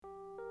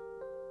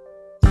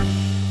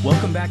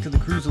Welcome back to the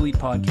Cruise Elite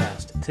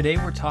Podcast. Today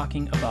we're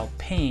talking about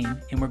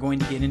pain, and we're going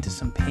to get into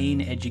some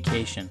pain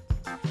education.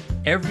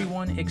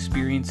 Everyone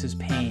experiences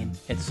pain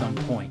at some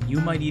point. You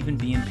might even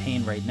be in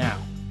pain right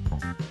now.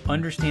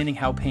 Understanding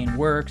how pain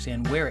works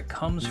and where it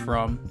comes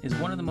from is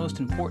one of the most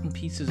important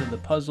pieces of the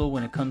puzzle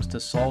when it comes to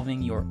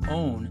solving your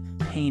own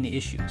pain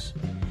issues.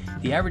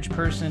 The average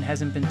person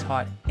hasn't been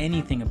taught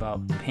anything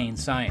about pain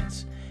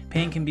science.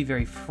 Pain can be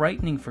very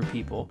frightening for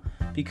people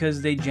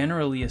because they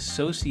generally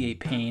associate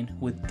pain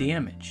with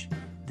damage.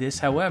 This,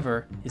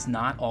 however, is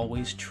not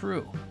always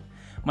true.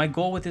 My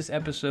goal with this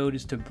episode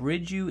is to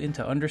bridge you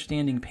into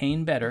understanding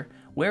pain better,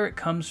 where it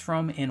comes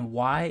from, and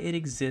why it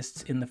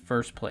exists in the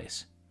first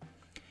place.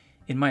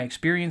 In my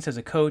experience as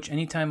a coach,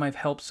 anytime I've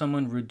helped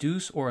someone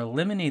reduce or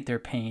eliminate their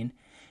pain,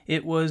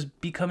 it was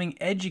becoming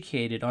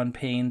educated on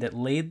pain that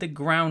laid the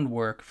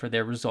groundwork for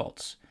their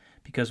results.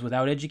 Because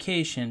without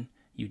education,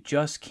 you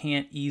just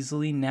can't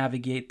easily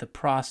navigate the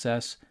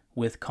process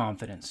with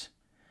confidence.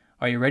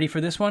 Are you ready for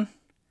this one?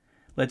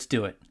 Let's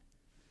do it.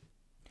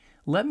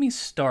 Let me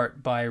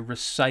start by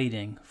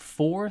reciting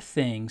 4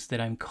 things that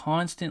I'm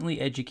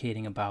constantly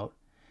educating about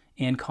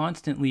and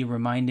constantly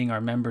reminding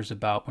our members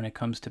about when it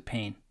comes to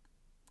pain.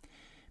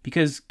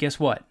 Because guess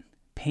what?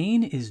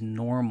 Pain is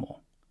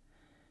normal.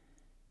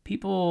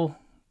 People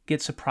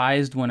get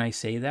surprised when I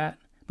say that,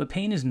 but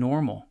pain is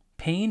normal.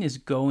 Pain is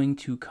going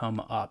to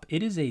come up.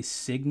 It is a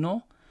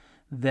signal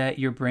that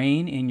your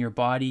brain and your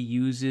body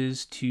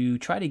uses to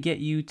try to get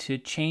you to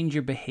change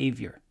your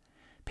behavior.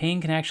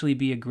 Pain can actually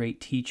be a great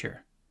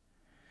teacher.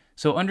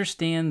 So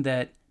understand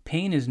that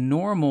pain is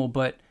normal,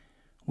 but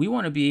we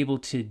want to be able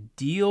to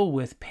deal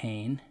with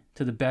pain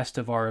to the best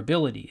of our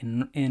ability.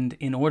 And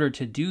in order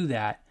to do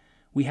that,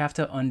 we have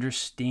to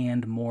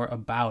understand more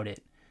about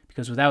it.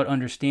 Because without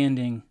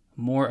understanding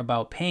more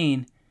about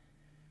pain,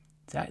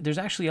 there's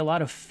actually a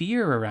lot of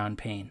fear around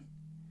pain.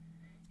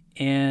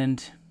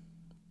 And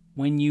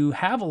when you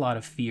have a lot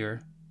of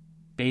fear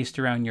based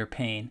around your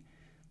pain,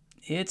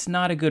 it's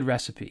not a good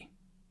recipe.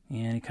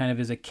 And it kind of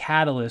is a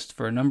catalyst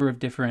for a number of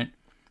different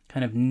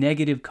kind of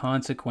negative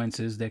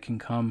consequences that can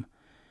come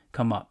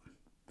up.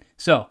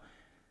 So,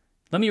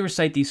 let me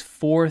recite these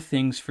 4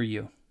 things for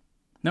you.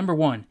 Number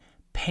 1,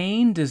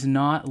 pain does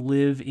not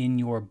live in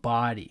your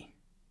body.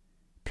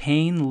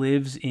 Pain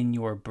lives in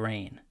your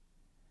brain.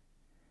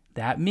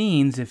 That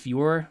means if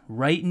your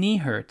right knee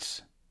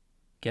hurts,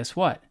 guess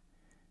what?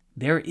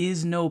 There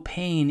is no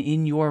pain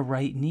in your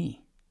right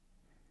knee.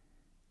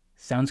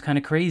 Sounds kind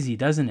of crazy,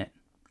 doesn't it?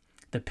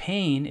 The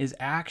pain is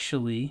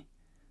actually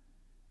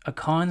a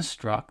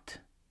construct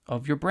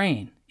of your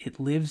brain. It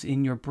lives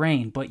in your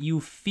brain, but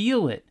you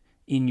feel it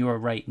in your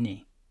right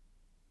knee.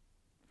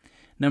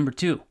 Number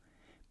 2,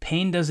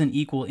 pain doesn't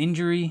equal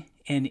injury,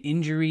 and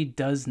injury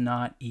does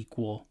not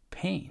equal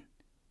pain.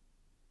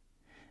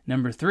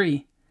 Number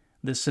 3,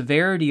 the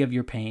severity of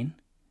your pain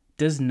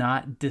does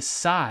not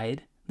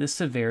decide the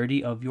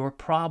severity of your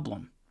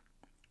problem.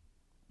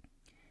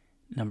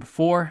 Number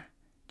 4,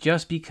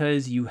 just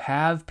because you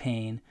have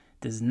pain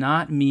does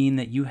not mean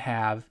that you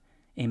have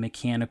a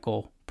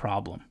mechanical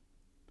problem.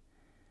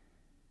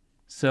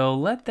 So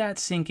let that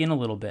sink in a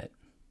little bit.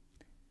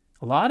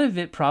 A lot of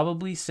it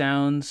probably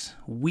sounds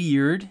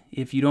weird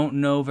if you don't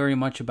know very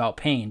much about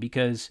pain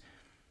because,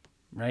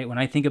 right, when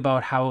I think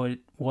about how it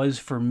was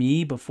for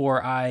me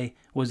before I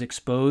was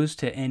exposed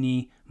to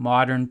any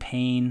modern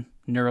pain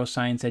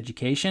neuroscience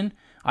education,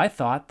 I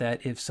thought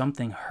that if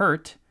something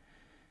hurt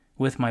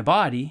with my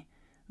body,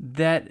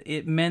 that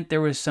it meant there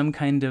was some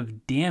kind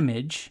of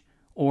damage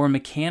or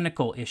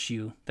mechanical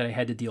issue that I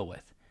had to deal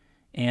with.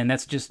 And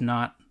that's just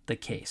not the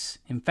case.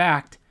 In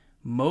fact,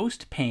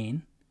 most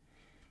pain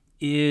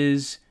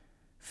is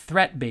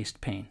threat-based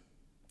pain.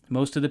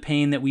 Most of the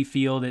pain that we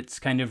feel that's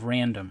kind of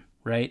random,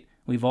 right?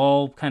 We've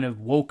all kind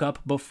of woke up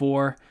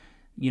before,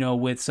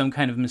 with some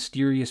kind of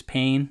mysterious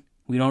pain.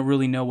 We don't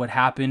really know what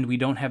happened. We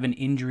don't have an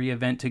injury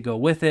event to go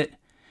with it.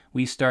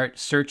 We start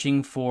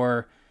searching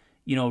for,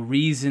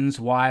 reasons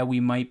why we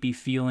might be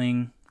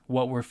feeling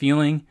what we're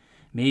feeling.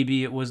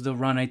 Maybe it was the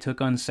run I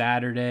took on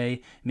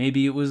Saturday.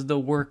 Maybe it was the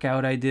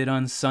workout I did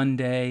on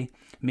Sunday.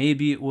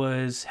 Maybe it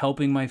was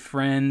helping my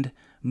friend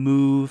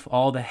move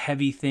all the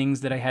heavy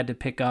things that I had to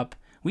pick up.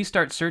 We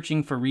start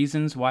searching for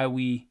reasons why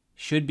we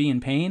should be in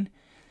pain,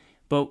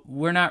 but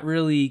we're not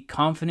really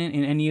confident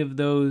in any of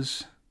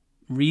those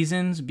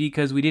reasons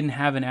because we didn't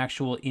have an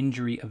actual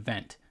injury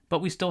event, but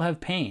we still have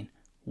pain.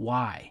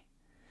 Why?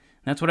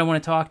 That's what I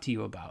want to talk to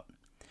you about.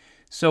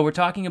 So we're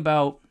talking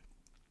about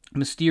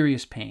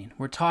mysterious pain.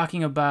 We're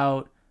talking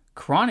about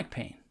chronic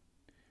pain,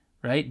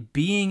 right?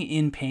 Being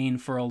in pain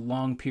for a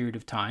long period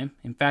of time.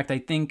 In fact, I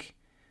think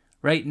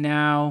right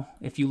now,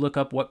 if you look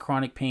up what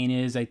chronic pain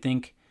is, I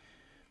think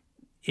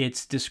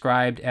it's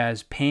described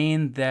as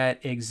pain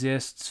that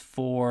exists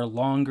for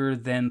longer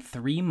than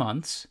 3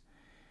 months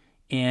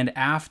and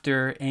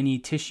after any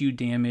tissue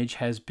damage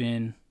has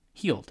been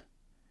healed.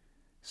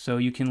 So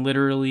you can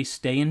literally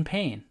stay in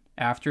pain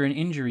after an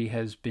injury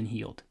has been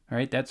healed,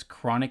 right? That's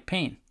chronic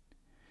pain.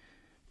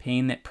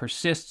 Pain that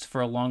persists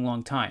for a long,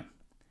 long time.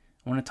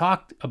 I want to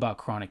talk about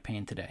chronic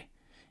pain today.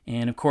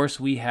 And of course,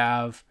 we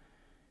have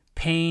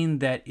pain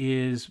that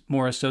is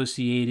more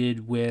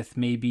associated with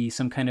maybe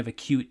some kind of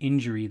acute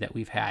injury that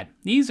we've had.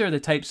 These are the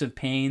types of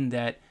pain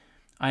that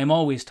I'm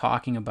always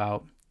talking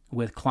about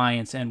with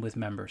clients and with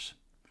members.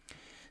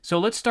 So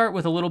let's start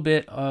with a little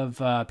bit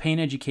of pain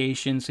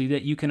education so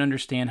that you can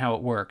understand how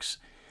it works.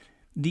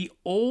 The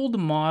old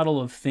model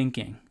of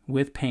thinking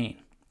with pain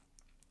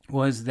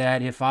was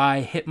that if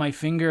I hit my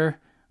finger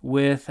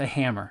with a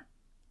hammer,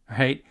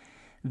 right,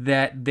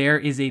 that there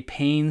is a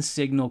pain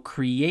signal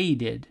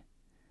created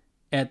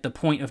at the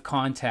point of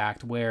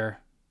contact where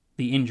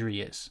the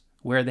injury is,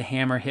 where the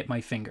hammer hit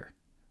my finger.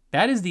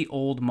 That is the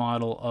old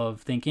model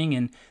of thinking,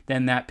 and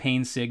then that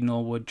pain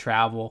signal would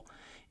travel,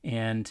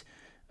 and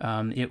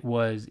it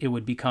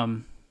would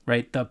become,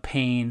 right, the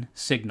pain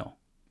signal.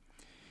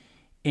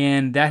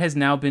 And that has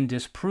now been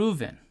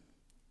disproven.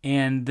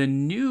 And the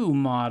new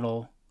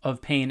model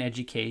of pain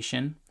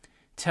education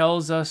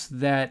tells us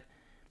that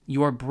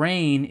your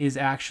brain is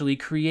actually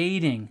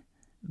creating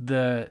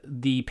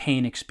the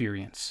pain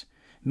experience.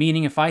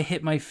 Meaning if I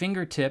hit my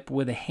fingertip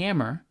with a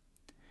hammer,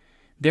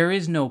 there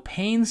is no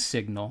pain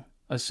signal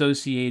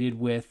associated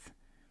with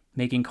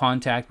making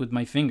contact with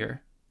my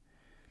finger.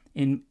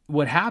 And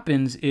what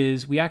happens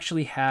is we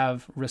actually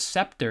have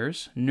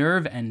receptors,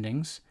 nerve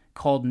endings,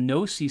 called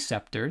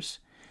nociceptors,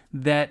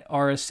 that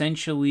are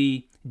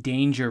essentially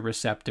danger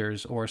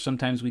receptors, or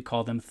sometimes we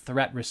call them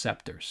threat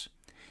receptors.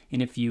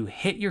 And if you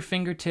hit your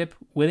fingertip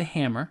with a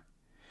hammer,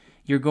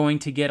 you're going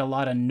to get a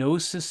lot of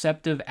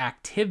nociceptive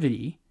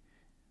activity,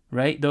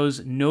 right?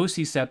 Those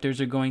nociceptors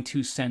are going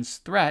to sense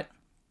threat,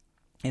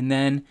 and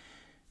then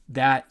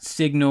that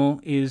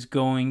signal is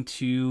going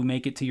to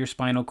make it to your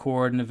spinal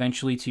cord and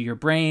eventually to your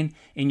brain,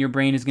 and your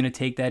brain is going to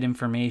take that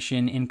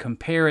information and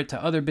compare it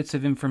to other bits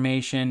of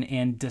information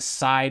and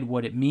decide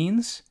what it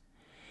means.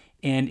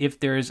 And if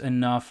there's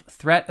enough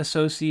threat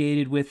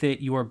associated with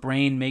it, your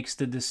brain makes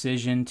the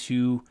decision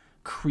to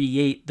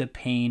create the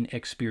pain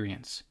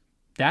experience.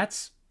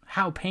 That's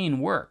how pain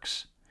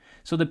works.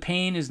 So the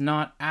pain is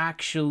not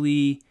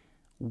actually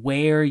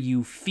where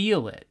you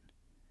feel it.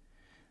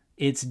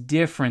 It's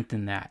different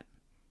than that.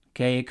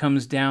 Okay, it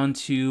comes down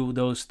to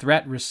those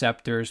threat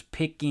receptors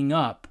picking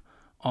up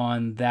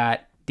on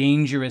that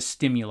dangerous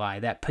stimuli,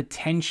 that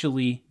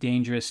potentially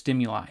dangerous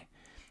stimuli.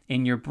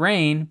 And your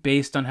brain,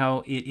 based on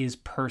how it is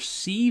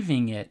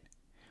perceiving it,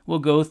 will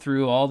go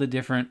through all the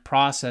different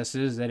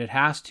processes that it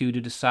has to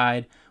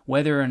decide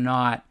whether or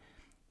not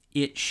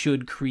it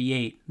should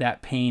create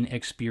that pain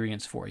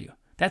experience for you.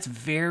 That's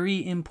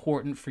very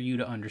important for you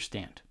to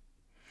understand.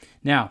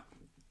 Now,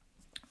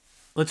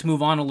 let's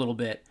move on a little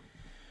bit.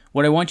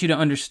 What I want you to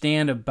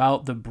understand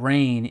about the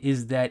brain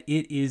is that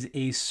it is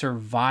a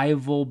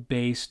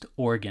survival-based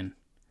organ.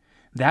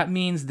 That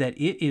means that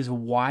it is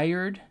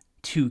wired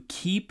to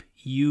keep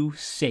you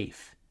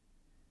safe.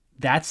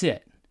 That's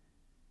it.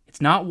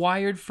 It's not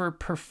wired for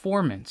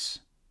performance.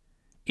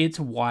 It's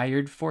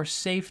wired for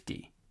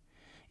safety.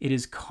 It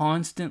is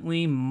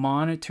constantly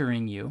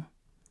monitoring you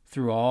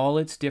through all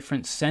its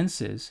different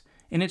senses,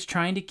 and it's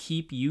trying to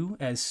keep you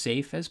as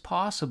safe as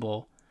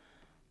possible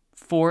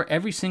for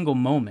every single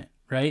moment,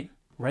 right?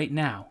 Right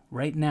now,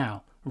 right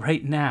now,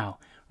 right now,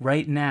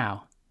 right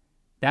now.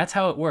 That's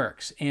how it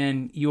works.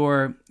 And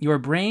your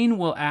brain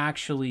will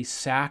actually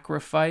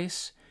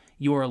sacrifice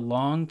your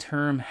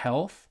long-term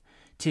health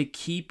to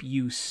keep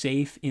you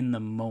safe in the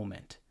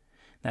moment.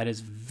 That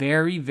is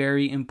very,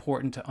 very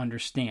important to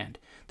understand.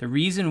 The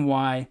reason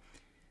why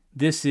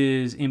this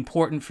is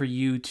important for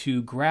you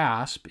to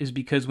grasp is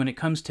because when it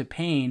comes to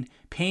pain,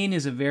 pain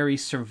is a very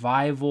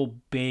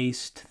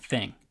survival-based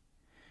thing,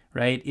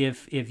 right?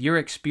 If you're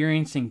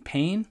experiencing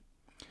pain,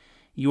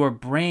 your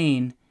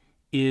brain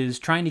is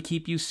trying to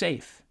keep you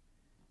safe.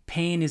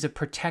 Pain is a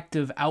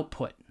protective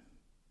output.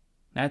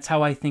 That's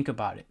how I think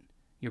about it.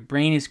 Your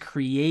brain is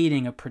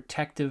creating a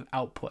protective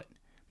output.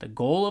 The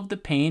goal of the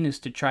pain is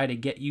to try to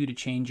get you to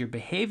change your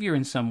behavior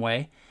in some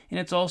way, and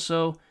it's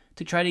also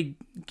to try to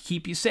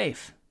keep you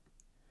safe.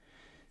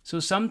 So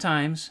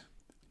sometimes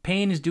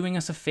pain is doing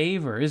us a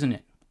favor, isn't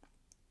it?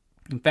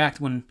 In fact,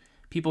 when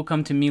people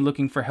come to me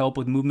looking for help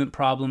with movement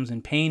problems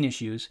and pain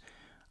issues,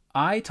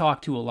 I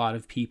talk to a lot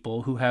of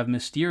people who have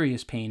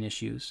mysterious pain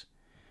issues,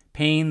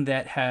 pain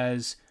that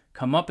has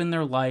come up in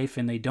their life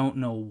and they don't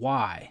know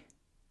why.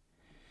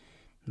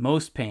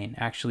 Most pain,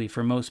 actually,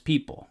 for most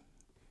people,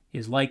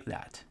 is like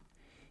that.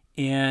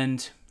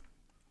 And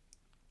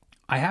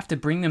I have to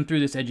bring them through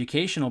this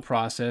educational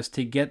process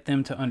to get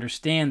them to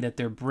understand that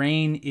their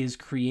brain is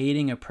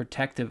creating a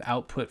protective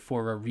output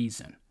for a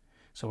reason.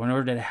 So in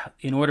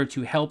order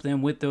to help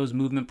them with those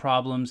movement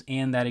problems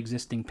and that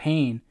existing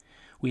pain,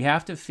 we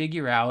have to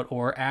figure out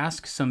or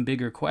ask some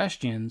bigger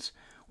questions.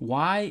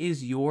 Why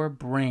is your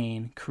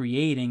brain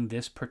creating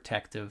this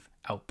protective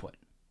output,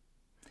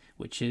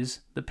 which is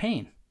the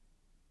pain?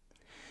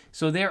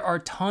 So there are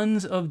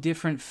tons of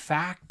different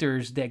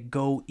factors that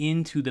go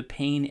into the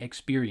pain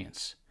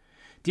experience.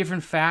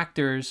 Different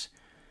factors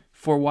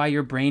for why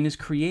your brain is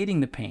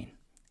creating the pain.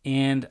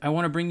 And I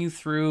want to bring you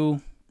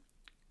through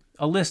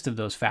a list of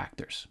those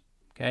factors.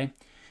 Okay?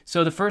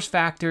 So the first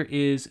factor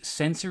is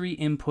sensory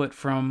input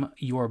from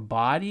your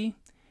body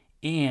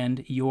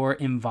and your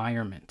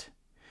environment.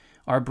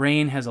 Our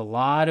brain has a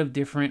lot of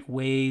different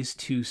ways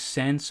to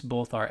sense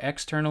both our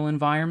external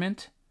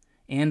environment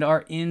and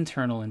our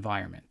internal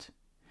environment.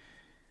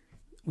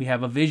 We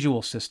have a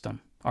visual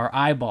system, our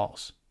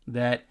eyeballs,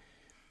 that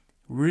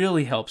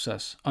really helps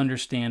us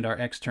understand our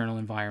external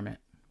environment.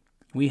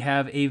 We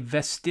have a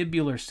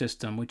vestibular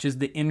system, which is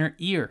the inner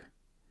ear.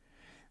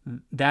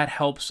 That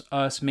helps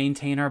us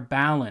maintain our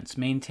balance,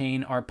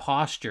 maintain our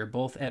posture,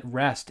 both at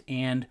rest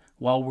and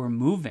while we're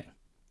moving.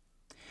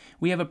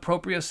 We have a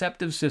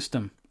proprioceptive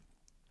system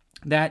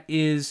that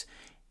is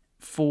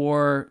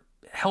for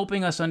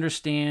helping us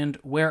understand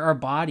where our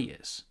body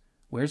is.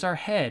 Where's our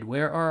head?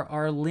 Where are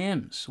our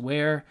limbs?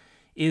 Where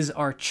is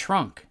our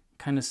trunk?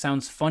 Kind of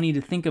sounds funny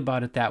to think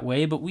about it that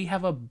way, but we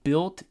have a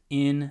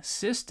built-in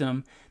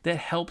system that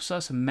helps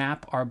us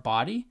map our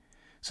body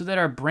so that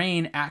our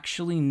brain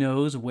actually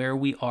knows where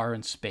we are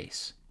in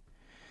space.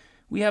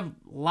 We have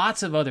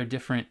lots of other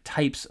different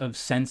types of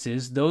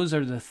senses. Those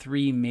are the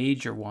three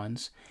major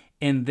ones,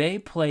 and they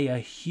play a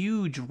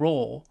huge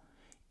role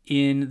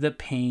in the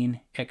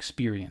pain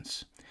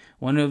experience.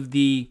 One of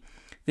the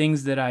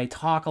things that I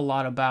talk a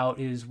lot about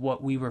is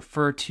what we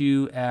refer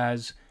to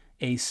as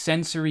a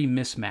sensory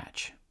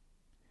mismatch.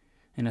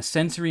 And a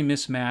sensory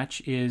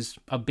mismatch is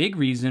a big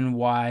reason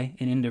why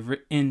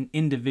an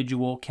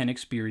individual can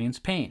experience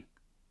pain.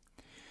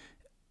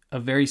 A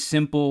very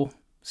simple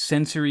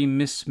sensory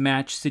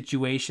mismatch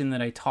situation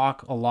that I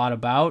talk a lot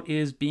about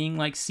is being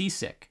like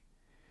seasick,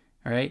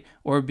 right?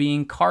 Or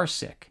being car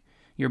sick.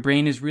 Your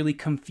brain is really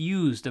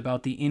confused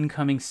about the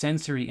incoming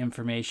sensory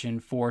information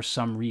for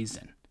some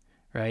reason,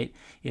 right?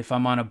 If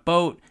I'm on a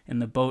boat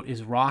and the boat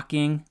is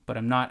rocking, but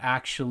I'm not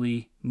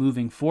actually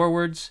moving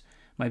forwards,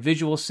 my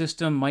visual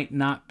system might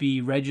not be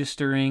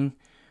registering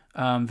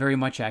very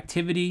much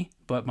activity,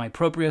 but my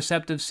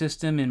proprioceptive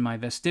system and my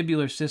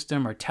vestibular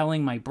system are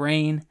telling my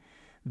brain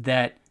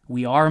that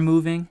we are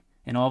moving,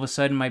 and all of a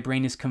sudden my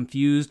brain is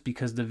confused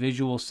because the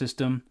visual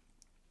system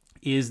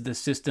is the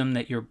system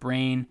that your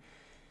brain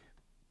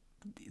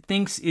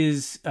thinks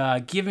is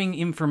giving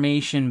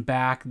information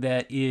back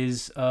that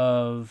is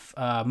the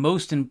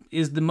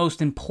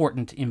most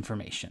important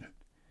information,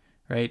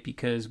 right?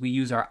 Because we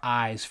use our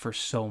eyes for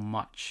so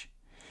much.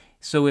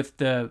 So if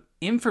the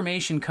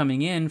information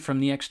coming in from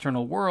the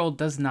external world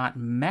does not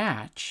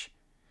match,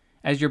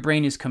 as your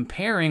brain is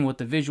comparing what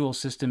the visual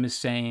system is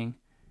saying,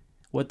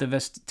 to what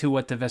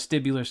the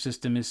vestibular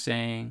system is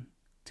saying,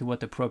 to what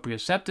the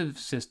proprioceptive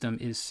system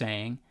is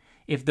saying,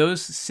 if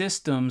those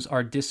systems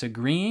are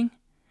disagreeing,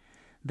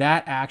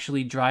 that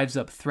actually drives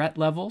up threat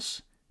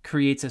levels,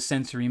 creates a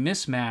sensory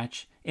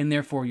mismatch, and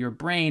therefore your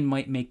brain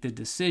might make the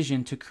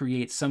decision to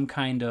create some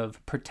kind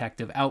of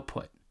protective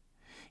output.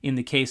 In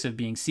the case of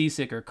being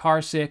seasick or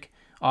car sick,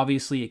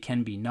 obviously it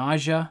can be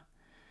nausea,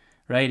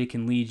 right? It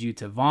can lead you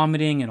to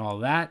vomiting and all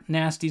that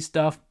nasty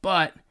stuff,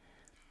 but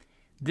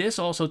this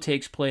also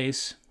takes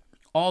place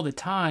all the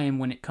time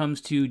when it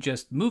comes to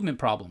just movement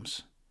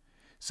problems.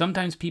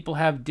 Sometimes people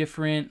have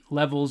different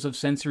levels of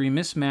sensory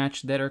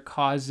mismatch that are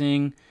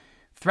causing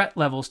threat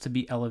levels to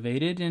be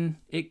elevated, and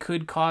it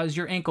could cause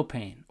your ankle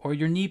pain or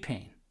your knee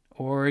pain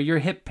or your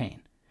hip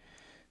pain.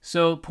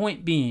 So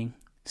point being,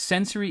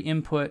 sensory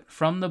input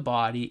from the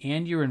body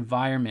and your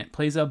environment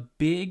plays a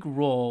big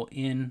role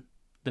in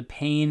the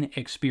pain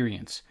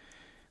experience.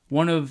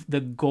 One of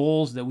the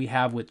goals that we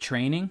have with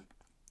training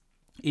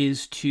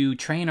is to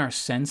train our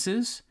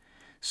senses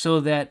so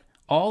that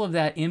all of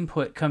that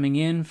input coming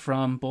in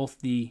from both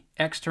the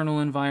external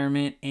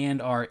environment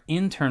and our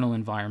internal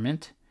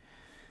environment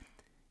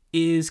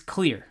is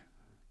clear,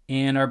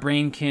 and our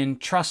brain can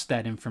trust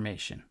that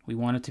information. We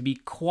want it to be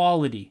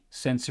quality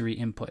sensory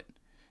input.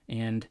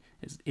 And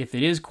if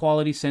it is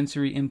quality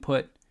sensory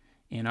input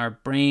and our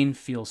brain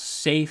feels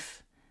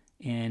safe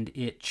and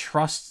it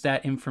trusts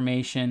that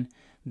information,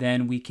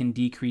 then we can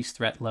decrease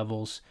threat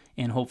levels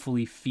and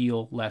hopefully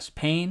feel less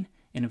pain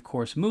and, of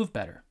course, move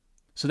better.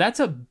 So that's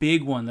a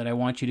big one that I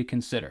want you to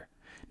consider.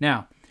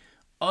 Now,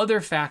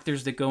 other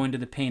factors that go into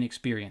the pain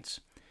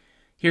experience.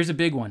 Here's a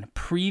big one: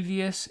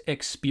 previous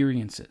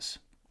experiences.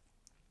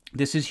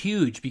 This is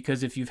huge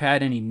because if you've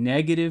had any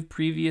negative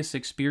previous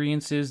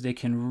experiences, they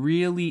can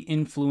really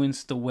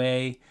influence the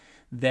way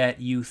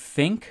that you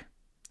think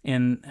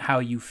and how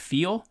you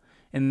feel,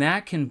 and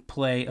that can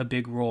play a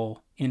big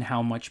role in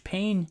how much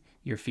pain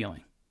you're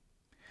feeling.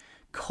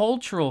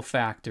 Cultural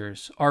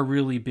factors are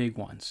really big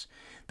ones.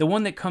 The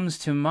one that comes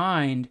to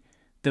mind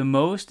the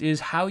most is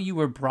how you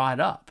were brought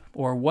up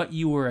or what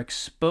you were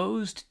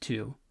exposed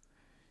to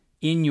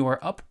in your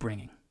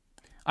upbringing.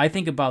 I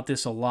think about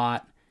this a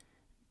lot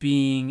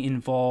being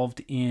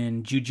involved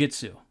in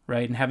jiu-jitsu,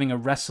 right, and having a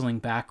wrestling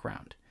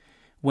background.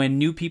 When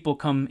new people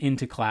come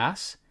into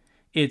class,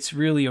 it's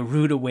really a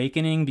rude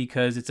awakening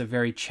because it's a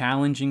very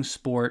challenging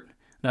sport.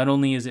 Not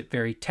only is it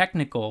very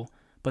technical,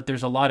 but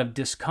there's a lot of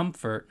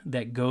discomfort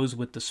that goes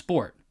with the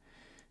sport.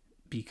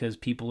 because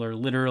people are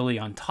literally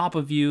on top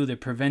of you. They're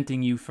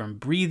preventing you from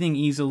breathing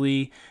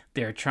easily.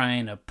 They're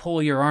trying to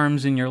pull your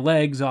arms and your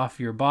legs off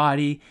your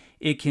body.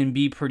 It can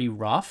be pretty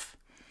rough.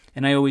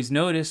 And I always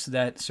notice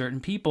that certain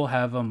people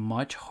have a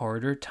much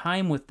harder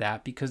time with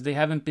that because they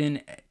haven't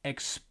been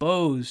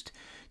exposed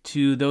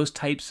to those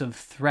types of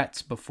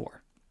threats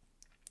before.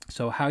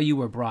 So how you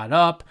were brought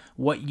up,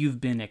 what you've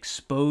been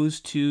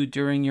exposed to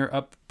during your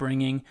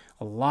upbringing,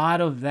 a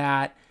lot of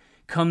that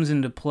comes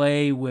into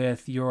play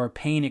with your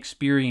pain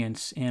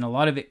experience, and a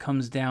lot of it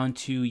comes down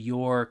to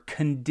your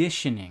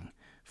conditioning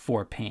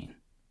for pain.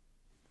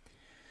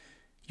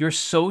 Your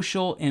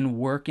social and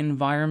work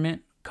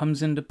environment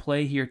comes into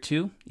play here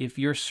too. If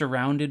you're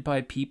surrounded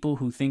by people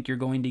who think you're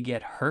going to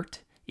get hurt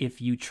if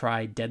you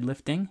try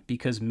deadlifting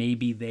because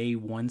maybe they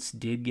once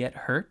did get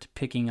hurt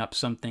picking up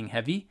something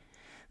heavy,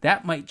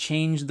 that might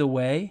change the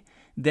way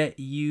that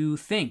you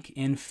think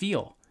and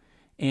feel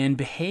and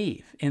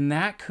behave. And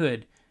that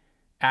could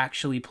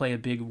actually play a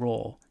big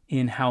role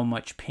in how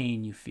much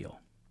pain you feel.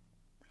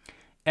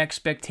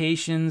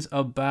 Expectations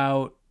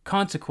about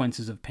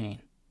consequences of pain.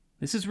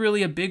 This is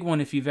really a big one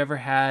if you've ever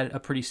had a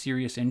pretty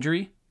serious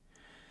injury.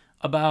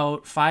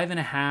 About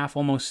 5.5,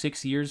 almost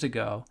 6 years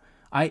ago,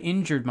 I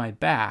injured my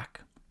back,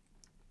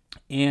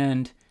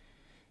 and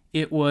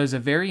it was a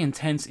very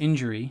intense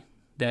injury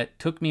that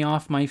took me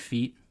off my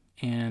feet,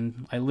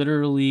 and I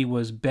literally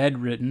was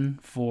bedridden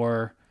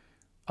for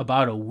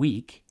about a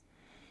week.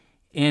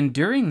 And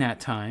during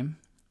that time,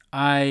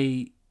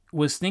 I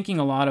was thinking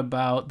a lot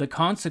about the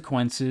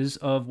consequences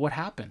of what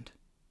happened.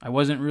 I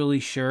wasn't really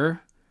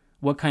sure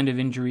what kind of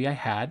injury I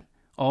had.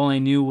 All I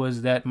knew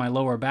was that my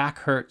lower back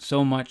hurt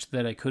so much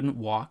that I couldn't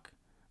walk,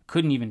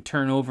 couldn't even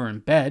turn over in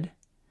bed.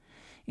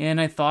 And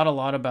I thought a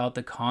lot about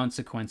the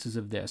consequences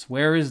of this.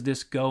 Where is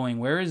this going?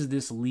 Where is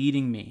this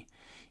leading me?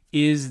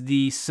 Is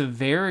the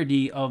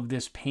severity of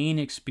this pain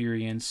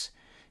experience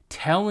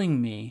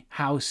telling me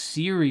how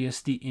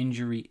serious the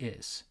injury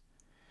is?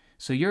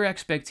 So your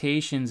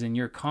expectations and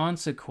your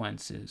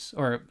consequences,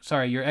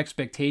 your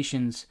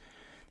expectations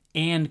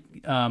and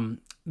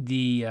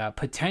the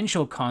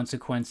potential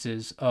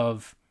consequences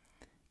of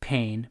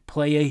pain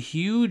play a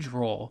huge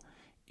role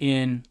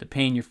in the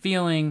pain you're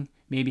feeling,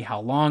 maybe how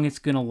long it's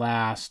going to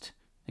last,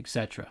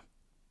 etc.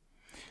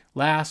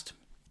 Last,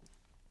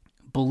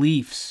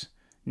 beliefs,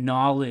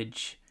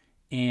 knowledge,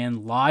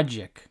 and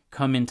logic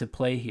come into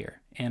play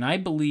here. And I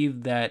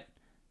believe that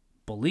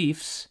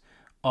beliefs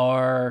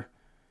are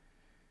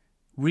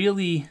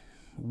really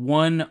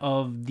one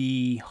of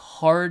the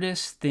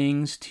hardest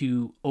things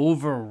to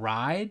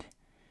override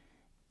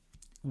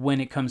when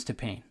it comes to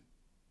pain.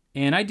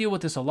 And I deal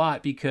with this a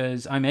lot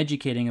because I'm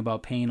educating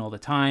about pain all the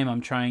time.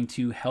 I'm trying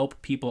to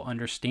help people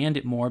understand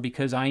it more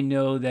because I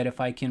know that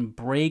if I can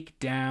break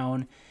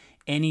down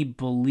any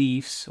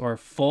beliefs, or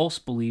false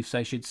beliefs,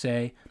 I should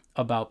say,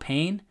 about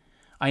pain,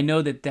 I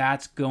know that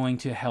that's going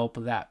to help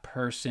that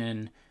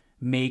person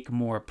make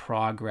more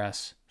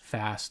progress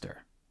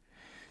faster.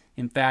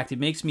 In fact, it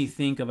makes me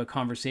think of a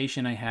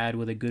conversation I had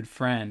with a good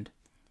friend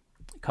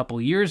a couple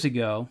years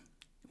ago.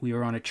 We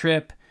were on a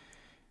trip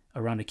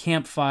around a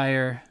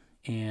campfire,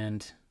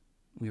 and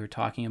we were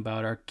talking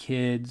about our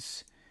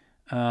kids.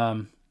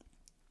 And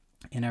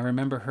I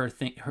remember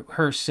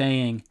her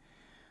saying,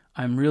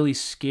 "I'm really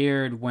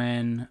scared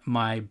when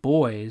my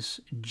boys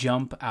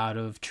jump out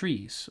of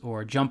trees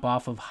or jump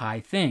off of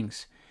high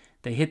things.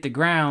 They hit the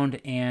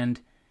ground,"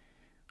 and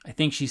I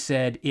think she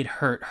said it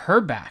hurt her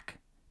back.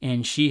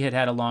 And she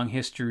had a long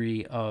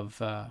history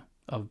of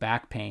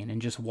back pain,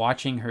 and just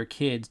watching her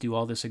kids do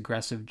all this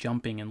aggressive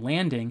jumping and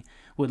landing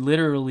would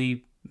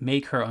literally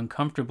make her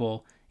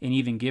uncomfortable and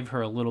even give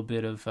her a little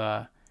bit of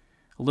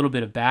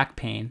back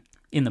pain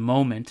in the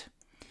moment.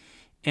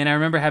 And I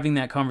remember having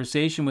that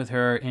conversation with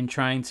her and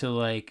trying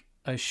to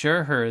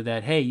assure her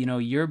that, hey,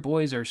 your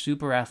boys are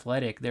super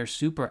athletic, they're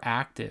super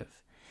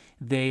active,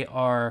 they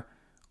are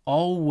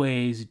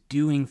always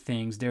doing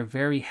things, they're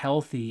very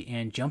healthy,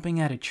 and jumping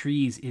out of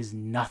trees is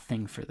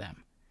nothing for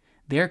them.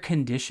 They're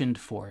conditioned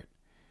for it.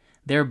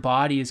 Their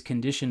body is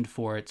conditioned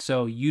for it,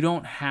 so you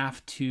don't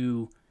have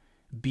to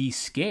be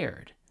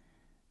scared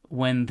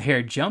when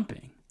they're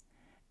jumping.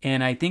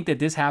 And I think that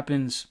this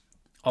happens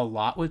a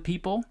lot with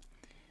people.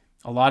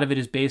 A lot of it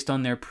is based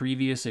on their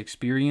previous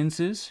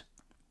experiences.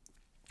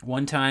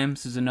 One time,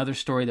 this is another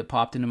story that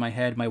popped into my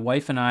head, my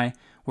wife and I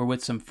were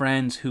with some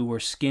friends who were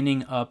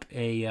skinning up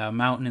a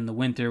mountain in the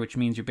winter, which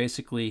means you're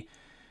basically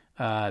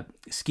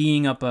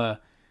skiing up a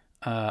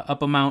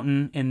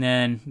mountain, and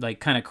then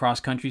kind of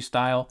cross-country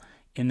style,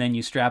 and then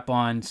you strap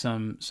on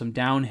some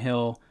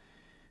downhill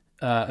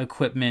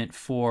equipment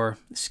for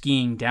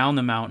skiing down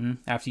the mountain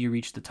after you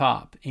reach the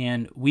top.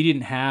 And we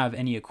didn't have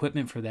any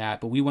equipment for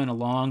that, but we went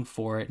along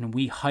for it, and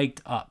we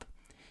hiked up.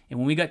 And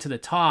when we got to the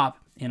top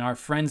and our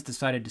friends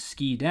decided to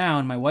ski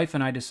down, my wife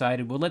and I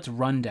decided, well, let's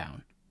run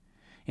down.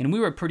 And we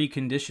were pretty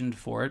conditioned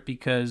for it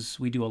because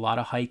we do a lot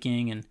of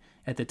hiking, and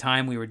at the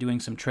time we were doing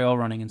some trail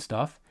running and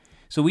stuff.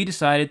 So we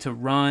decided to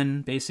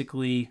run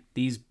basically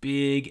these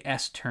big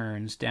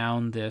S-turns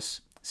down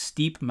this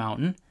steep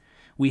mountain.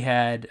 we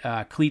had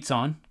cleats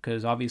on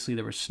because obviously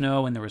there was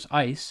snow and there was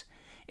ice.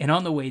 And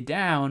on the way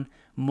down,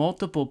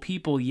 multiple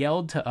people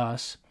yelled to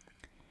us,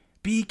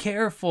 "Be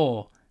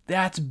careful,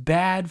 that's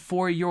bad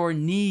for your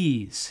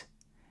knees."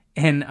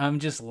 And I'm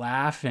just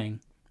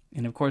laughing.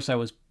 And of course I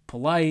was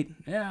polite.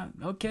 Yeah,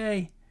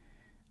 okay.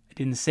 I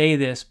didn't say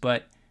this,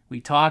 but we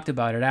talked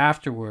about it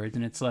afterwards.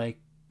 And it's like,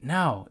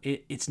 no,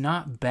 it's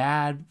not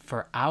bad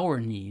for our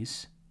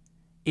knees.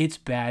 It's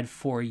bad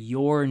for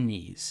your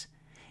knees.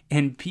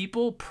 And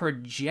people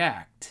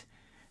project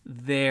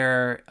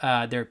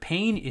their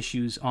pain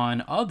issues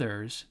on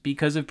others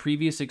because of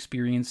previous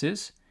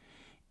experiences,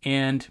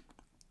 and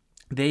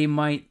they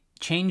might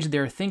change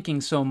their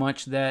thinking so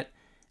much that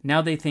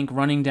now they think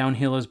running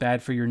downhill is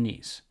bad for your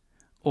knees,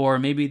 or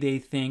maybe they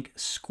think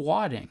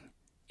squatting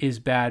is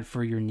bad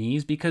for your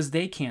knees because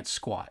they can't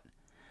squat,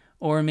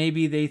 or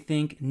maybe they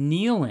think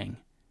kneeling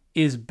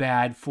is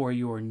bad for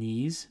your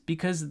knees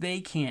because they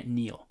can't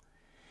kneel.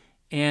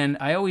 And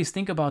I always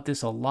think about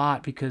this a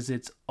lot because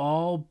it's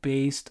all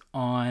based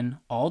on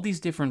all these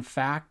different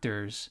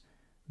factors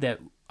that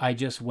I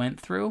just went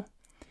through.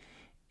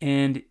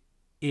 And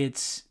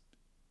it's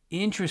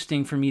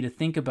interesting for me to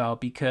think about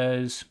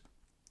because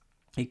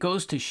it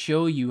goes to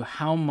show you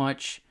how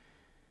much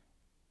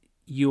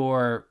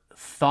your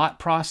thought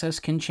process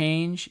can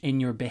change and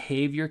your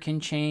behavior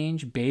can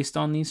change based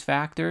on these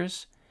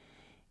factors.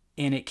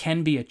 And it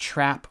can be a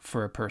trap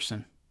for a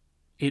person.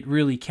 It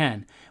really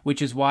can,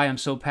 which is why I'm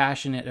so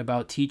passionate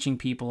about teaching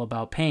people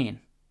about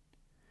pain,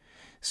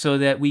 so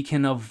that we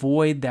can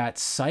avoid that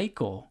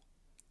cycle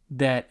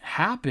that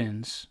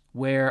happens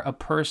where a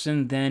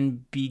person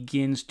then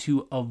begins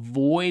to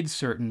avoid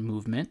certain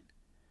movement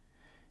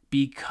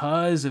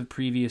because of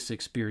previous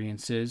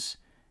experiences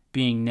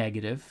being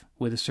negative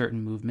with a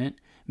certain movement,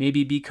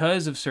 maybe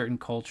because of certain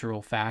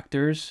cultural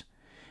factors,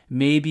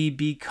 maybe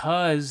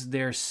because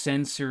their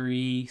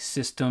sensory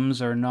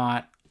systems are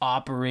not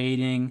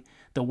operating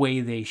the way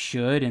they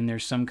should, and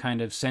there's some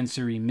kind of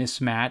sensory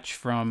mismatch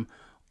from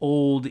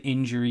old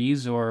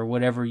injuries or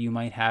whatever you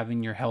might have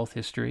in your health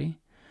history.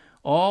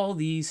 All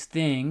these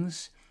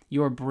things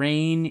your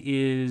brain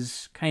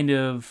is kind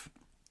of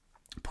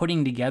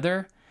putting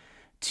together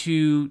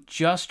to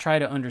just try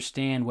to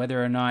understand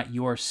whether or not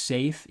you're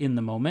safe in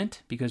the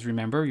moment, because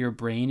remember, your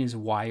brain is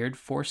wired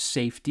for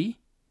safety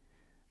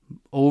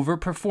over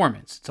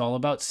performance. It's all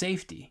about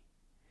safety.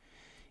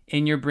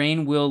 And your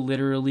brain will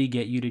literally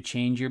get you to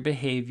change your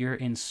behavior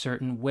in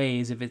certain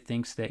ways if it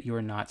thinks that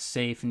you're not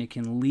safe. And it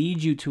can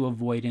lead you to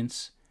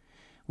avoidance,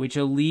 which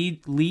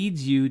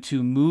leads you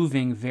to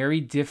moving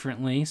very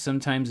differently,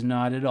 sometimes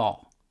not at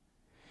all.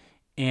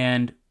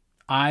 And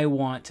I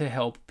want to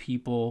help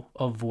people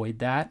avoid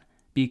that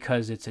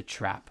because it's a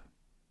trap.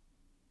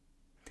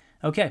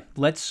 Okay,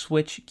 let's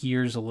switch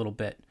gears a little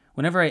bit.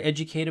 Whenever I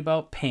educate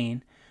about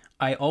pain,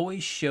 I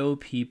always show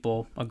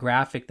people a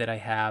graphic that I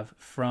have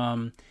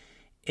from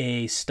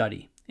a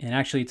study. And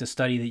actually, it's a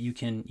study that you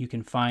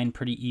can find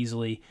pretty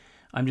easily.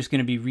 I'm just going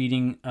to be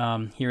reading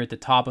here at the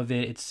top of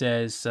it. It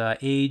says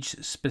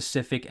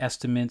age-specific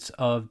estimates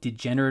of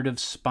degenerative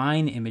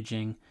spine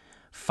imaging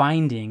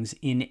findings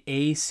in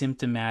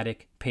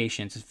asymptomatic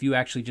patients. If you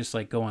actually just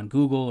go on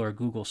Google or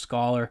Google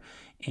Scholar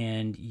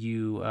and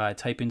you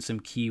type in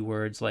some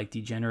keywords like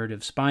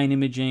degenerative spine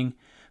imaging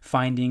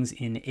findings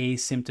in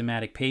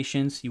asymptomatic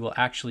patients, you will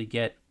actually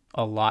get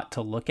a lot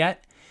to look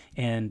at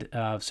and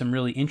some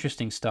really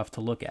interesting stuff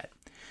to look at.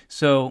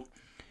 So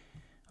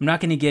I'm not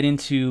going to get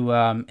into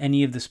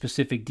any of the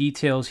specific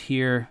details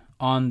here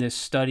on this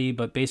study,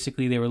 but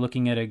basically they were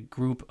looking at a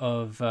group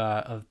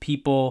of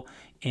people,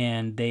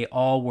 and they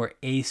all were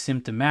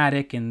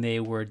asymptomatic, and they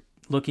were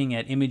looking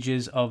at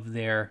images of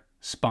their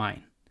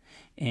spine.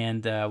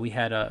 And we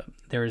had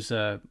there's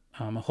a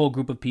whole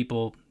group of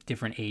people,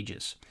 different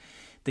ages.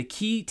 The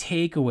key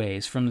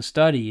takeaways from the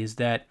study is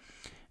that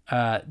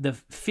the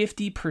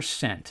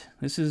 50%,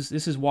 this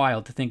is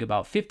wild to think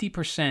about,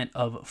 50%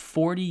 of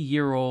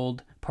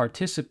 40-year-old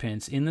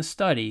participants in the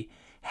study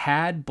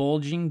had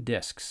bulging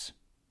discs,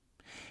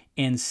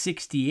 and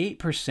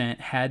 68%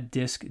 had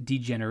disc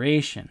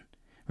degeneration.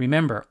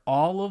 Remember,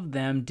 all of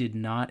them did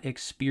not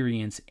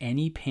experience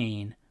any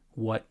pain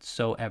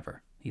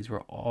whatsoever. These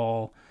were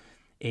all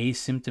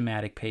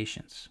asymptomatic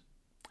patients.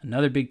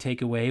 Another big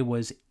takeaway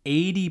was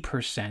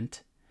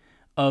 80%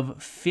 of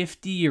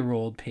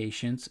 50-year-old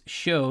patients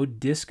showed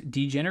disc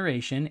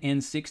degeneration,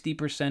 and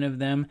 60% of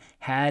them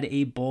had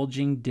a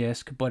bulging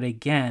disc, but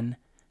again,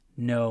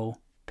 no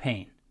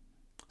pain.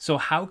 So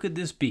how could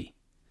this be?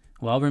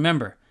 Well,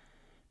 remember,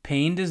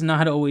 pain does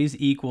not always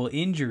equal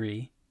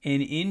injury,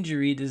 and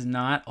injury does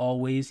not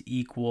always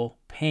equal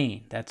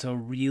pain. That's a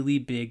really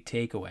big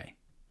takeaway.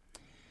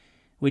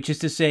 Which is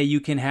to say, you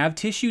can have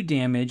tissue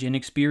damage and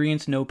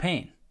experience no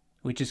pain,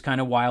 which is kind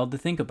of wild to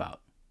think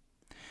about.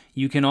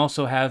 You can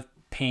also have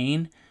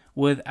pain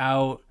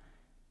without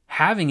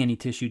having any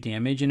tissue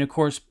damage. And of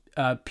course,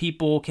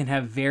 people can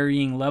have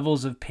varying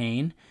levels of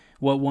pain.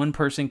 What one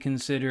person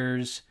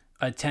considers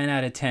a 10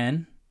 out of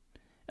 10,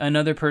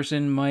 another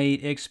person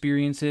might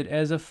experience it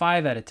as a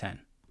 5 out of 10.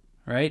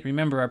 right?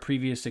 Remember, our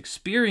previous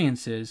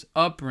experiences,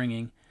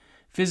 upbringing,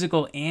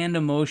 physical and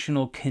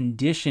emotional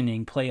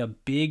conditioning play a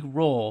big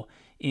role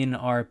in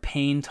our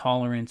pain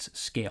tolerance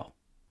scale.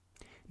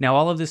 Now,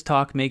 all of this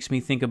talk makes me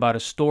think about a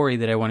story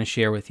that I want to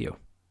share with you.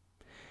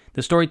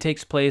 The story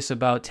takes place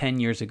about 10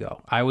 years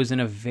ago. I was in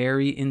a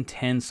very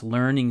intense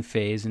learning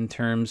phase in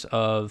terms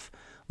of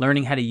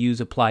learning how to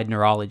use applied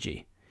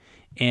neurology.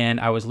 And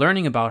I was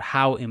learning about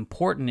how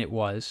important it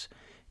was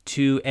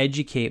to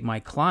educate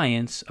my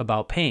clients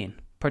about pain,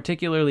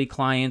 particularly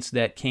clients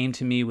that came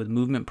to me with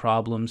movement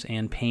problems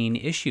and pain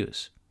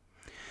issues.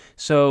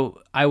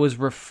 So I was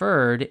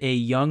referred a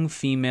young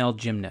female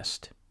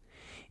gymnast,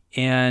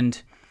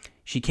 and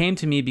she came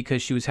to me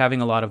because she was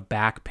having a lot of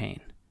back pain.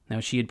 Now,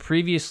 she had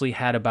previously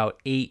had about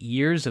 8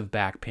 years of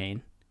back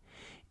pain,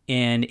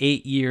 and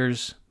 8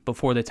 years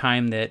before the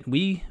time that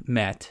we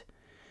met,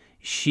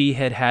 she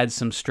had had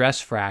some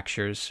stress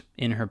fractures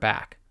in her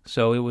back.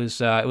 So it was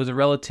a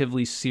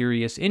relatively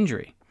serious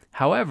injury.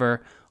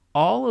 However,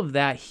 all of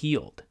that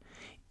healed.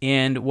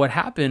 And what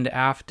happened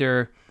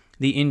after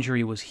the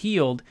injury was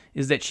healed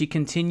is that she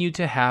continued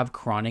to have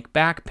chronic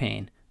back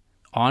pain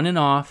on and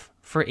off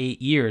for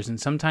 8 years. And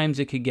sometimes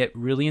it could get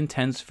really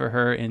intense for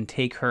her and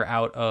take her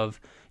out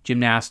of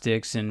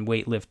gymnastics and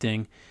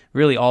weightlifting,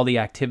 really all the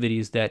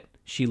activities that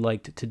she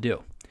liked to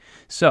do.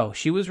 So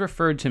she was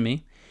referred to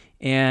me,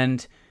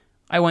 and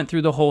I went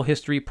through the whole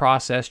history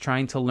process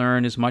trying to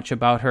learn as much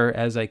about her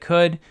as I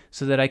could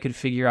so that I could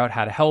figure out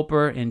how to help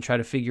her and try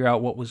to figure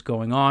out what was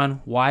going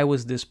on. Why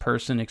was this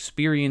person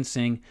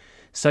experiencing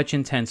such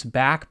intense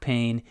back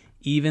pain,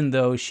 even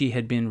though she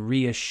had been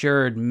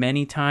reassured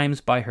many times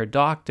by her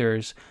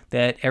doctors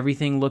that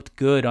everything looked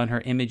good on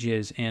her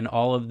images and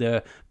all of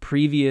the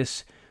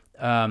previous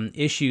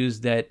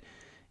issues that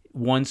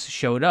once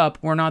showed up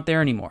were not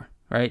there anymore,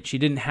 right? She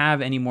didn't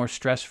have any more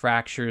stress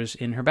fractures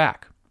in her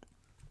back.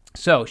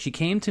 So she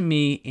came to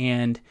me,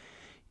 and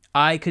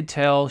I could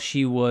tell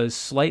she was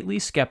slightly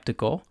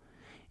skeptical,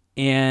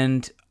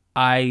 and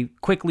I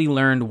quickly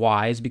learned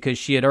why, is because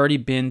she had already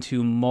been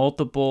to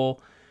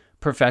multiple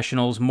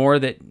professionals, more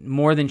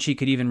than she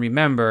could even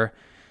remember,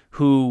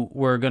 who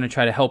were going to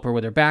try to help her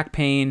with her back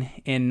pain,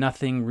 and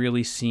nothing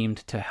really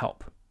seemed to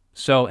help.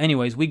 So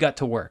anyways, we got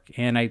to work,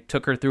 and I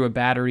took her through a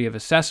battery of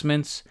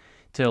assessments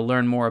to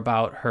learn more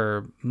about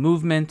her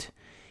movement,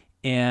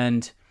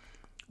 and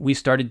we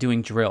started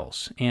doing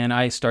drills, and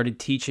I started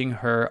teaching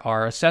her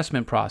our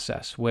assessment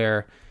process,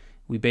 where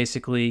we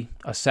basically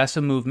assess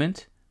a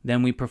movement,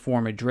 then we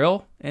perform a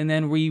drill, and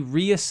then we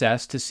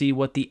reassess to see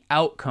what the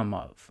outcome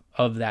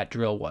of that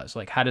drill was.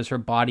 Like, how does her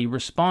body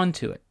respond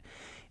to it?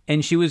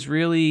 And she was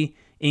really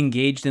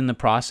engaged in the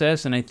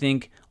process, and I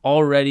think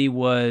already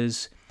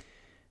was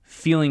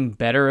feeling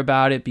better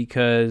about it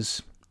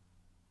because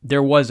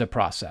there was a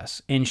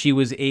process, and she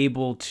was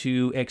able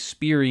to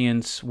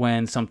experience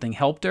when something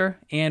helped her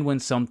and when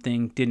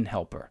something didn't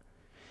help her.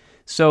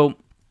 So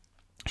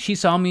she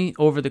saw me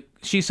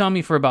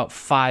for about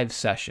 5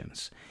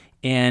 sessions.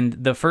 And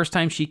the first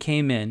time she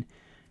came in,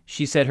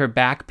 she said her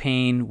back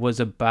pain was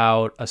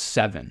about a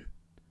 7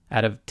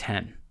 out of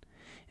 10.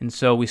 And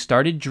so we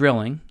started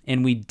drilling,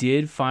 and we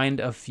did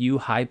find a few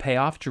high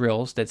payoff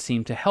drills that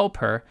seemed to help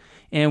her,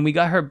 and we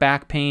got her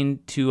back pain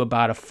to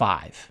about a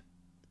 5.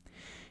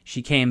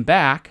 She came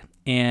back,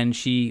 and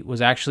she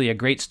was actually a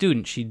great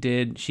student. She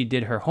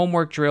did her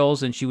homework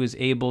drills, and she was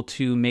able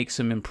to make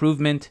some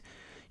improvement.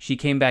 She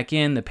came back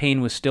in, the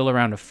pain was still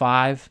around a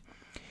 5,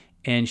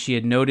 and she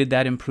had noted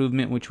that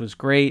improvement, which was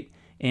great.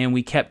 And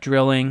we kept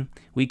drilling,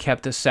 we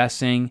kept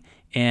assessing,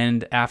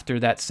 and after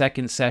that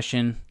second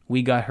session,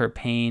 we got her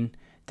pain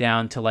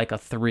down to like a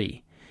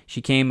 3.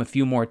 She came a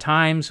few more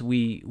times.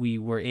 We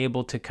were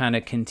able to kind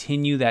of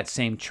continue that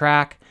same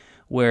track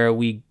where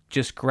we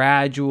just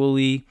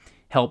gradually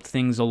helped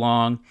things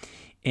along.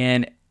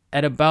 And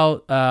at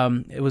about,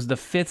 it was the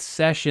 5th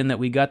session that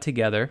we got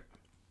together,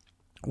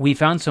 we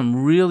found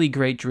some really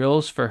great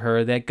drills for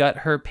her that got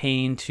her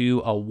pain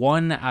to a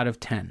 1 out of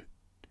 10.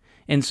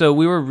 And so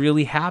we were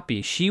really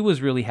happy. She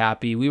was really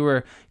happy. We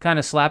were kind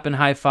of slapping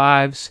high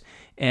fives,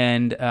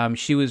 and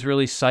she was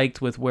really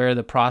psyched with where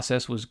the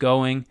process was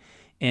going,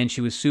 and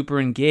she was super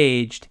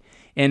engaged.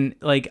 And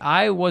like,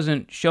 I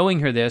wasn't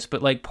showing her this,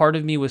 but like, part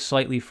of me was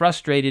slightly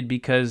frustrated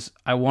because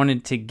I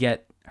wanted to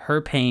get her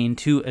pain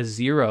to a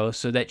 0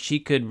 so that she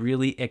could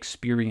really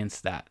experience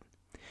that.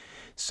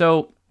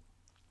 So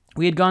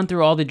we had gone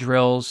through all the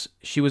drills.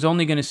 She was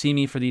only going to see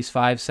me for these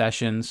 5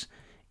 sessions.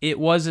 It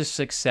was a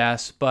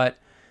success, but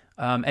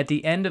at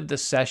the end of the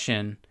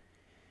session,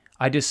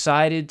 I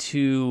decided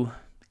to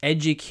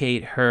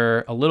educate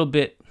her a little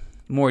bit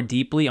more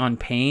deeply on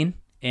pain,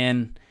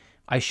 and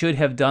I should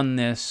have done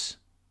this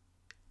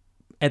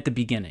at the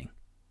beginning.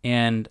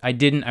 And I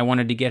didn't. I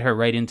wanted to get her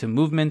right into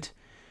movement.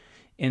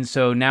 And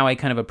so now I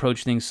kind of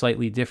approach things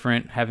slightly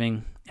different,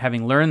 having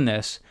learned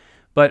this.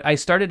 But I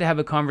started to have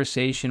a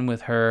conversation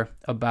with her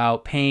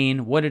about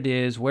pain, what it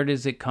is, where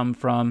does it come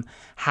from,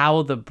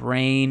 how the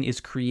brain is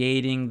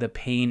creating the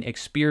pain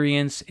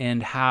experience,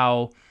 and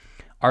how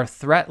our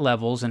threat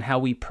levels and how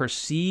we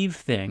perceive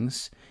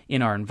things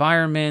in our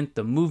environment,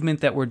 the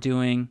movement that we're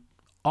doing,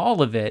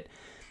 all of it,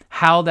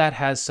 how that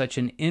has such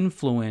an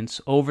influence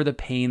over the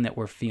pain that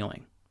we're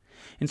feeling.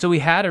 And so we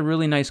had a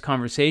really nice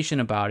conversation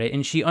about it,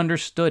 and she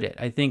understood it.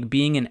 I think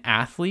being an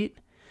athlete,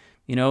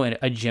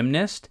 a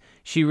gymnast,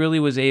 she really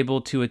was able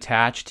to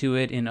attach to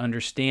it and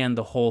understand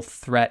the whole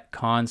threat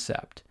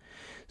concept.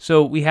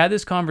 So we had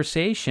this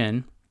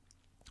conversation,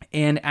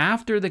 and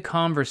after the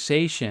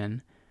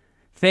conversation,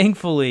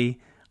 thankfully,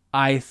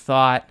 I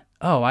thought,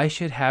 I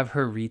should have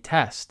her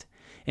retest.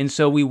 And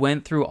so we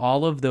went through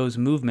all of those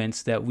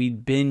movements that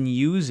we'd been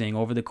using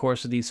over the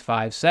course of these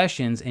 5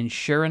 sessions, and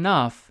sure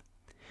enough,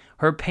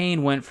 her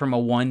pain went from a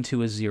 1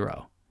 to a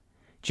 0.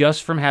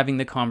 Just from having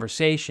the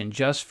conversation,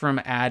 just from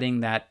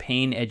adding that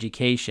pain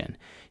education.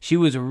 She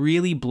was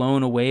really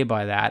blown away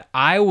by that.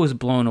 I was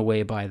blown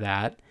away by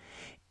that.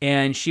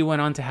 And she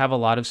went on to have a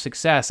lot of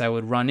success. I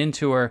would run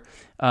into her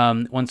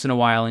once in a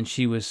while, and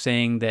she was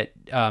saying that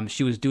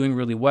she was doing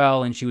really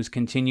well, and she was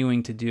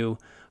continuing to do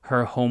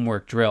her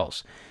homework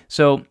drills.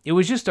 So it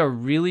was just a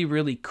really,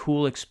 really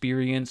cool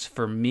experience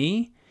for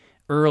me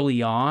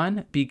early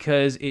on,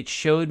 because it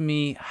showed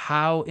me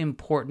how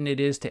important it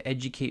is to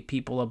educate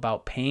people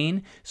about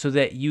pain so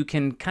that you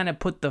can kind of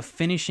put the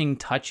finishing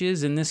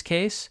touches, in this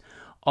case,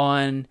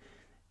 on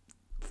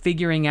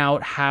figuring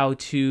out how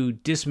to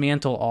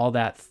dismantle all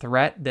that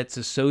threat that's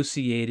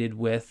associated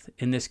with,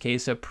 in this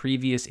case, a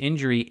previous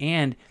injury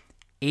and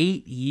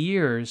 8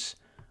 years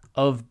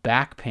of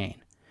back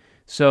pain.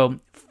 So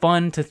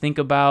fun to think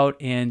about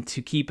and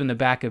to keep in the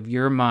back of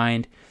your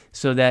mind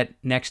so that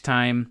next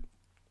time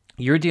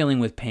you're dealing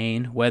with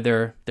pain,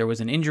 whether there was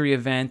an injury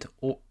event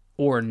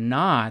or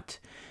not,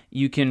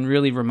 you can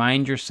really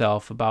remind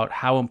yourself about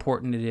how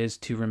important it is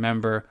to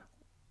remember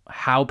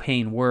how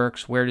pain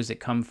works, where does it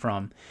come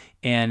from.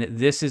 And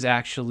this is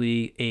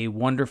actually a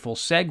wonderful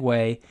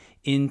segue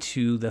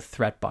into the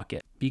threat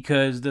bucket,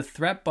 because the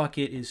threat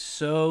bucket is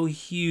so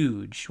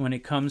huge when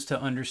it comes to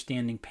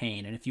understanding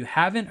pain. And if you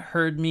haven't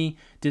heard me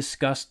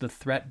discuss the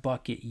threat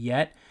bucket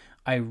yet,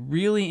 I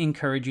really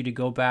encourage you to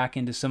go back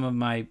into some of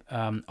my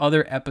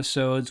other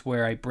episodes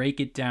where I break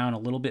it down a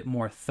little bit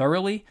more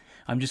thoroughly.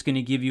 I'm just going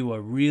to give you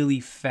a really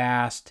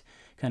fast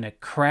kind of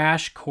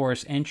crash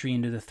course entry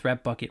into the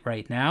threat bucket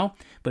right now,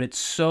 but it's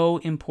so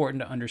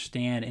important to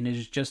understand, and it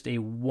is just a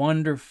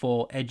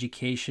wonderful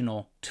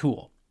educational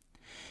tool.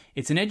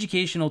 It's an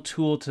educational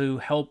tool to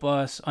help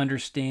us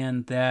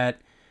understand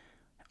that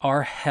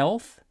our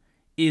health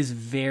is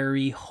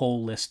very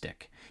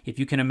holistic. If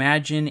you can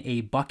imagine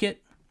a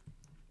bucket,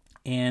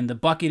 and the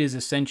bucket is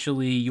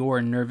essentially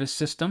your nervous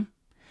system.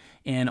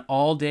 And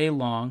all day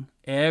long,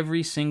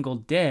 every single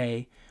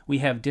day, we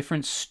have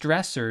different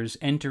stressors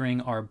entering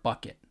our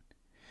bucket.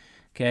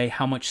 Okay,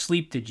 how much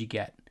sleep did you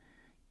get?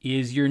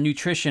 Is your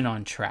nutrition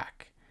on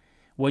track?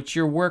 What's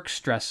your work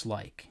stress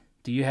like?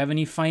 Do you have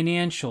any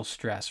financial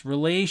stress,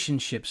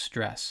 relationship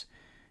stress,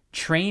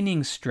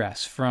 training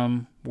stress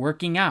from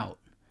working out?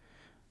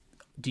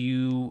 Do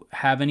you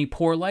have any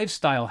poor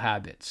lifestyle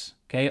habits?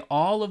 Okay,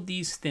 all of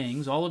these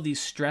things, all of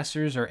these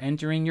stressors are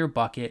entering your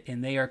bucket,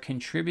 and they are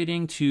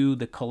contributing to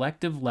the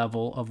collective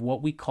level of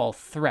what we call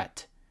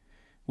threat,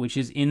 which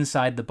is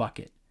inside the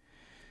bucket.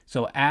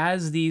 So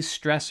as these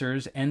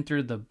stressors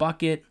enter the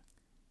bucket,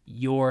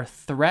 your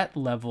threat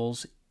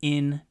levels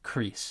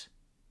increase.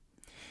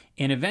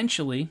 And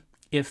eventually,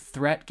 if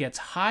threat gets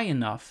high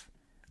enough,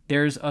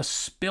 there's a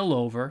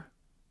spillover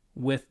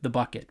with the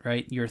bucket,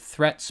 right? Your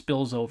threat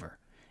spills over.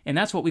 And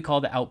that's what we call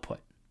the output.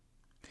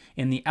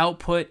 And the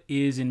output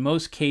is, in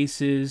most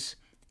cases,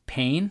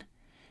 pain,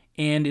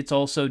 and it's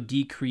also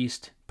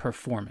decreased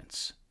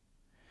performance.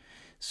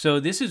 So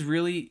this is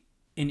really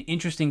an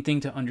interesting thing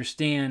to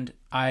understand.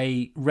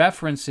 I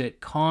reference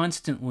it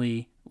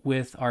constantly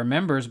with our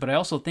members, but I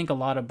also think a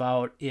lot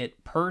about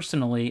it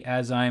personally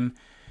as I'm,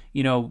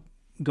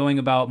 going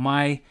about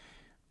my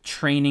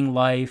training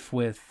life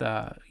with,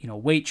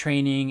 weight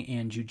training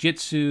and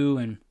jiu-jitsu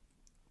and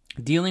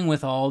dealing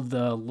with all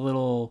the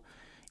little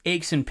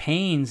aches and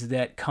pains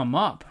that come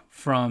up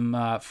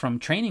from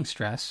training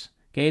stress.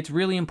 Okay, it's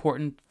really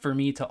important for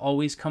me to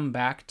always come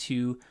back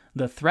to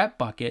the threat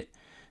bucket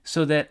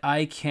so that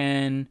I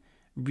can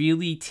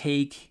really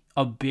take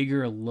a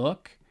bigger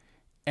look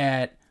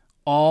at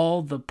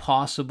all the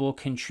possible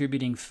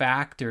contributing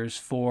factors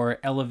for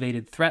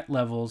elevated threat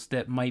levels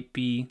that might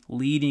be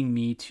leading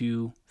me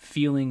to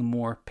feeling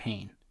more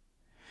pain.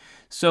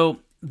 So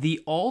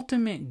the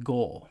ultimate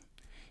goal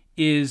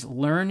is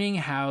learning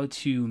how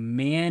to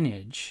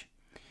manage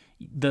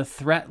the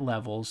threat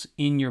levels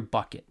in your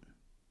bucket.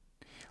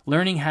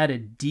 Learning how to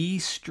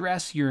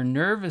de-stress your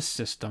nervous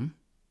system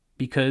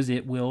because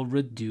it will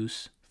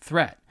reduce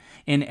threat.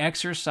 And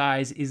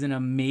exercise is an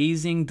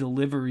amazing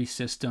delivery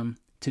system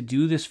to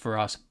do this for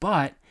us,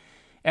 but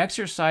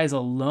exercise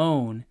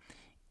alone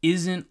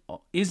isn't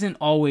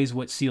always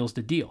what seals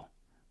the deal.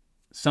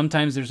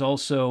 Sometimes there's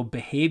also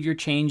behavior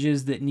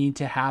changes that need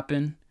to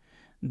happen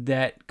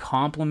that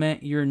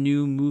complement your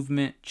new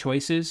movement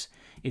choices.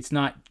 It's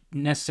not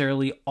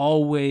necessarily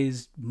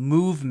always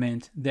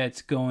movement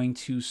that's going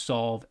to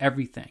solve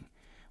everything.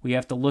 We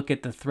have to look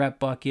at the threat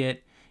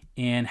bucket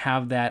and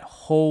have that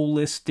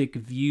holistic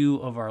view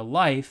of our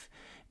life,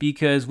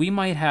 because we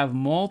might have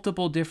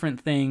multiple different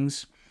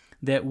things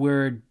that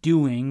we're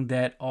doing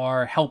that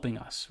are helping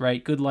us,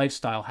 right? Good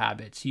lifestyle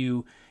habits.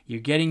 You're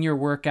getting your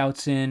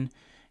workouts in,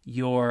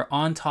 you're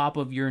on top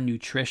of your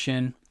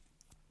nutrition,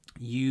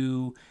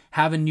 you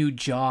have a new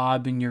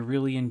job and you're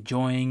really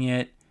enjoying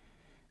it,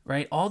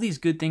 right? All these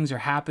good things are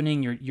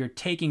happening. You're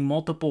taking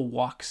multiple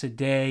walks a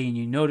day and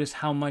you notice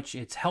how much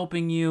it's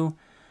helping you,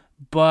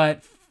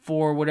 but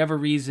for whatever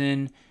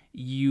reason,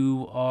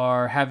 you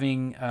are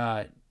having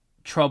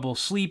trouble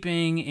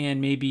sleeping,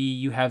 and maybe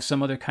you have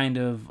some other kind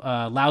of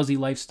lousy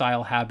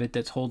lifestyle habit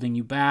that's holding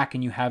you back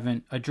and you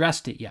haven't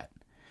addressed it yet,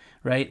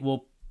 right?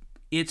 Well,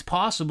 it's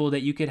possible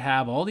that you could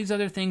have all these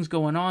other things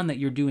going on that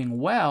you're doing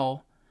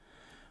well,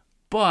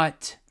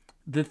 but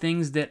the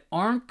things that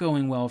aren't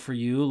going well for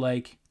you,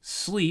 like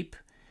sleep,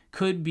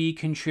 could be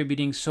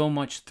contributing so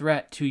much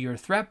threat to your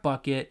threat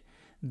bucket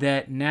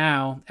that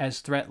now, as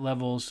threat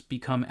levels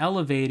become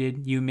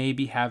elevated, you may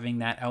be having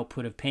that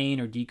output of pain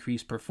or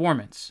decreased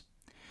performance.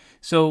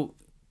 So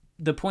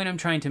the point I'm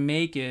trying to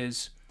make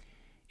is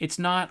it's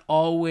not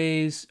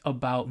always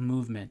about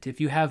movement.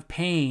 If you have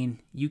pain,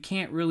 you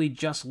can't really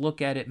just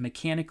look at it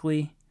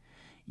mechanically.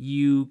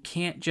 You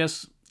can't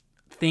just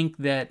think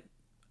that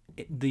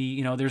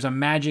there's a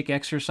magic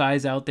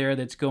exercise out there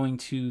that's going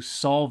to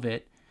solve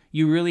it.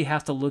 You really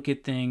have to look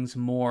at things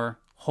more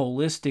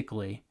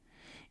holistically.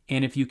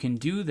 And if you can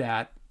do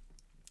that,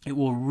 it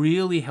will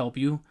really help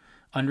you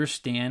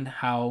understand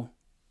how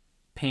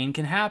pain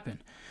can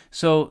happen.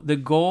 So the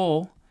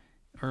goal,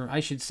 or I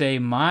should say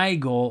my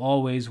goal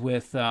always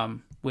with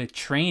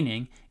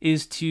training,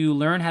 is to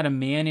learn how to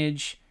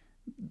manage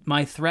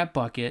my threat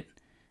bucket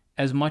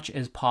as much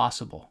as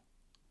possible,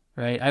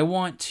 right? I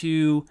want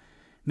to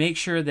make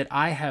sure that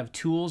I have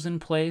tools in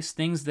place,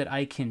 things that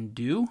I can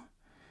do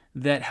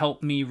that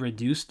help me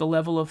reduce the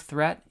level of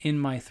threat in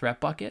my threat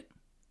bucket.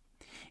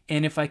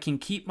 And if I can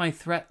keep my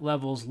threat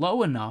levels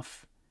low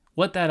enough,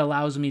 what that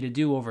allows me to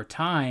do over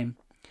time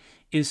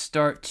is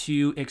start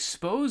to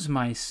expose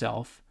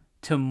myself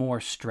to more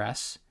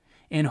stress.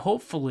 And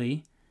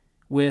hopefully,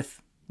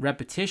 with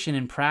repetition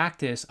and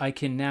practice, I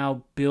can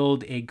now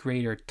build a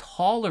greater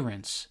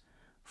tolerance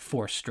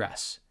for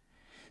stress.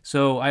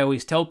 So I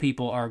always tell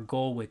people our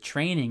goal with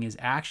training is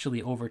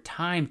actually over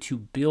time to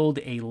build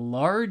a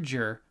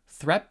larger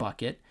threat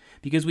bucket,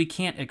 because we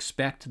can't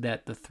expect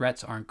that the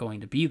threats aren't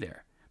going to be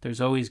there.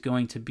 There's always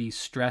going to be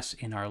stress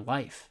in our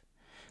life.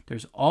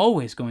 There's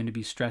always going to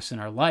be stress in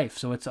our life.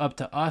 So it's up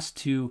to us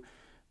to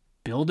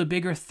build a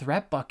bigger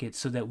threat bucket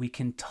so that we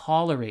can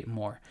tolerate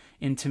more.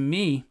 And to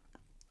me,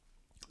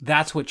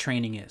 that's what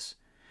training is.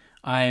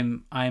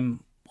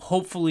 I'm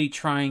hopefully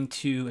trying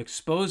to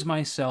expose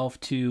myself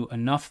to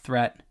enough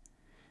threat,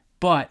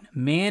 but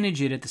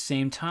manage it at the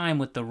same time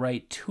with the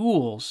right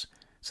tools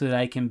so that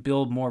I can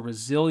build more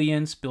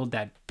resilience, build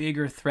that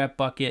bigger threat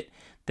bucket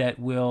that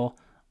will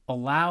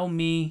allow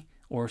me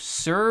or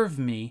serve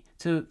me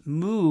to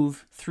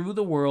move through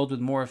the world with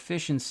more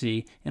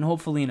efficiency and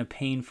hopefully in a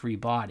pain-free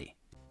body.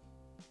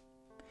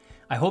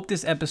 I hope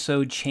this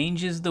episode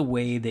changes the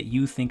way that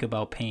you think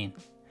about pain.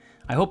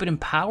 I hope it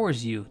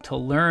empowers you to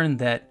learn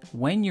that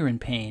when you're in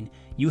pain,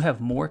 you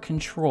have more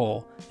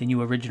control than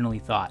you originally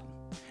thought.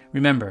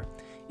 Remember,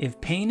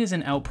 if pain is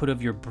an output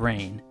of your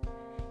brain,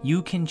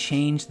 you can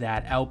change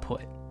that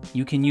output.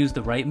 You can use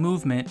the right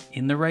movement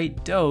in the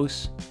right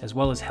dose, as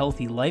well as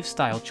healthy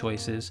lifestyle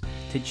choices,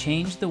 to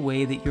change the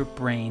way that your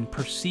brain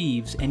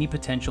perceives any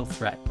potential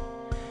threat.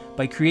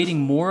 By creating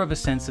more of a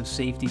sense of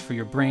safety for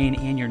your brain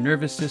and your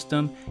nervous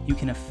system, you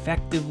can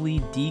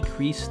effectively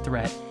decrease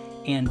threat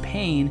and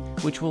pain,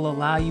 which will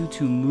allow you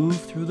to move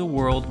through the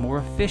world more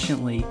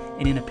efficiently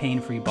and in a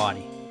pain-free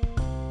body.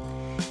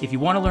 If you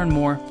want to learn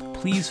more,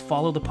 please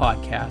follow the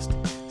podcast,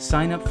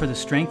 sign up for the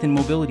Strength and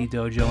Mobility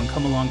Dojo, and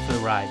come along for the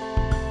ride.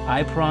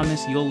 I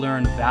promise you'll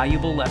learn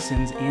valuable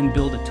lessons and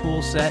build a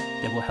tool set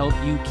that will help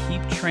you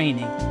keep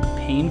training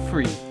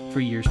pain-free for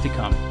years to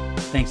come.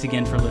 Thanks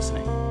again for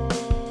listening.